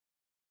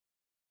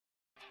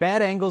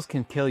Bad angles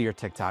can kill your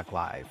TikTok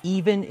live,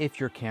 even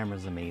if your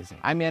camera's amazing.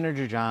 I'm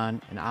Manager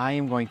John, and I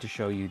am going to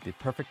show you the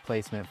perfect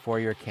placement for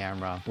your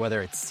camera,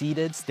 whether it's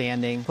seated,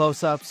 standing,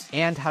 close-ups,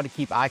 and how to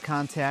keep eye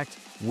contact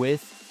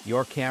with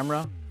your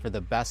camera for the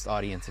best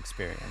audience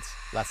experience.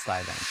 Let's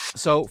dive in.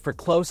 So for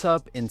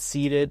close-up and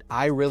seated,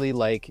 I really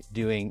like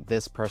doing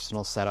this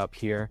personal setup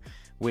here,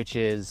 which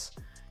is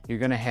you're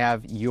gonna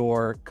have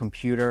your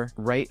computer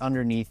right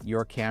underneath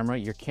your camera.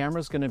 Your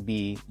camera's gonna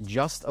be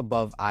just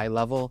above eye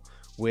level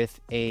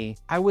with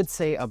I would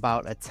say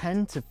about a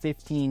 10 to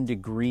 15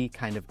 degree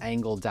kind of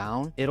angle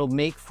down. It'll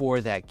make for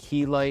that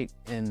key light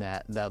and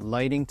that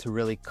lighting to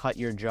really cut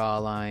your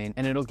jawline,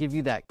 and it'll give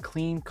you that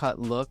clean cut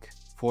look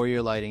for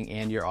your lighting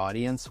and your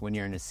audience when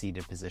you're in a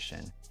seated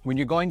position. When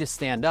you're going to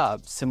stand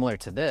up, similar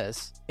to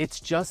this, it's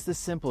just as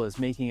simple as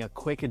making a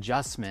quick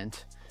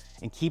adjustment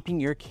and keeping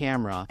your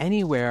camera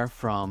anywhere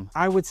from,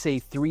 I would say,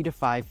 3 to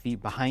 5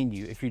 feet behind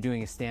you if you're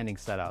doing a standing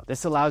setup.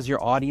 This allows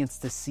your audience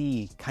to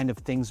see kind of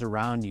things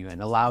around you and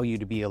allow you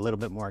to be a little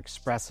bit more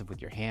expressive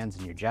with your hands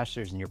and your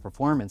gestures and your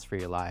performance for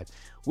your live,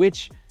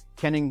 which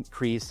can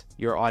increase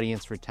your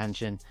audience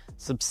retention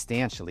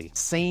substantially.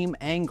 Same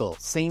angle,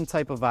 same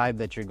type of vibe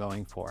that you're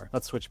going for.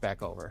 Let's switch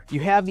back over. You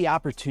have the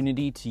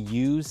opportunity to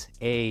use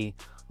a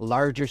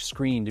larger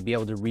screen to be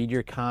able to read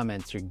your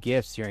comments, your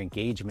GIFs, your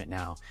engagement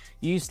now.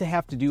 You used to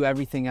have to do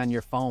everything on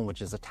your phone,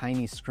 which is a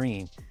tiny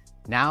screen.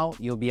 Now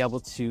you'll be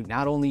able to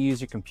not only use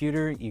your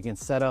computer, you can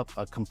set up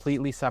a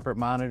completely separate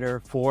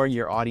monitor for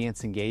your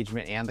audience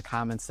engagement and the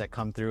comments that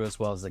come through, as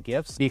well as the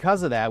GIFs.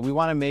 Because of that, we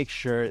want to make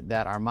sure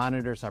that our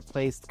monitors are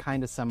placed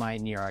kind of semi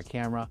near our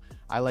camera.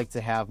 I like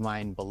to have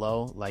mine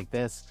below like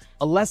this.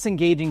 A less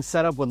engaging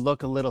setup would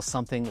look a little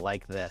something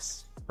like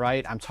this,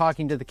 right? I'm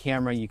talking to the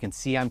camera, you can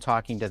see I'm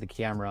talking to the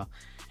camera,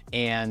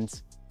 and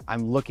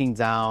I'm looking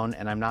down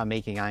and I'm not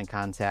making eye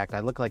contact. I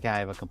look like I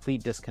have a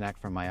complete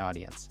disconnect from my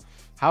audience.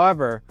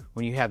 However,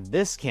 when you have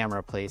this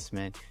camera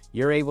placement,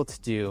 you're able to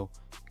do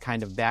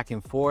kind of back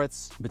and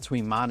forths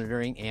between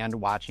monitoring and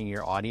watching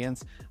your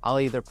audience.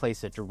 I'll either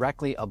place it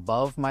directly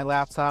above my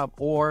laptop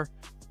or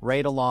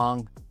right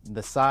along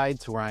the side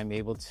to where I'm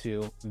able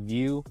to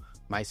view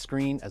my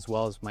screen as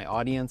well as my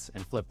audience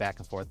and flip back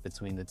and forth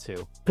between the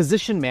two.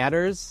 Position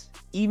matters,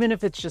 even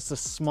if it's just a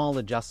small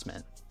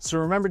adjustment. So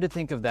remember to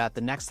think of that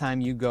the next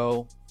time you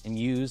go and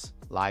use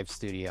Live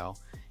Studio.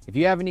 If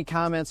you have any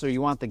comments or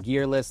you want the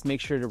gear list,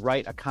 make sure to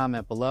write a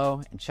comment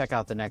below and check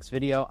out the next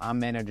video. I'm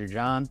Manager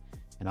John,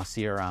 and I'll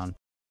see you around.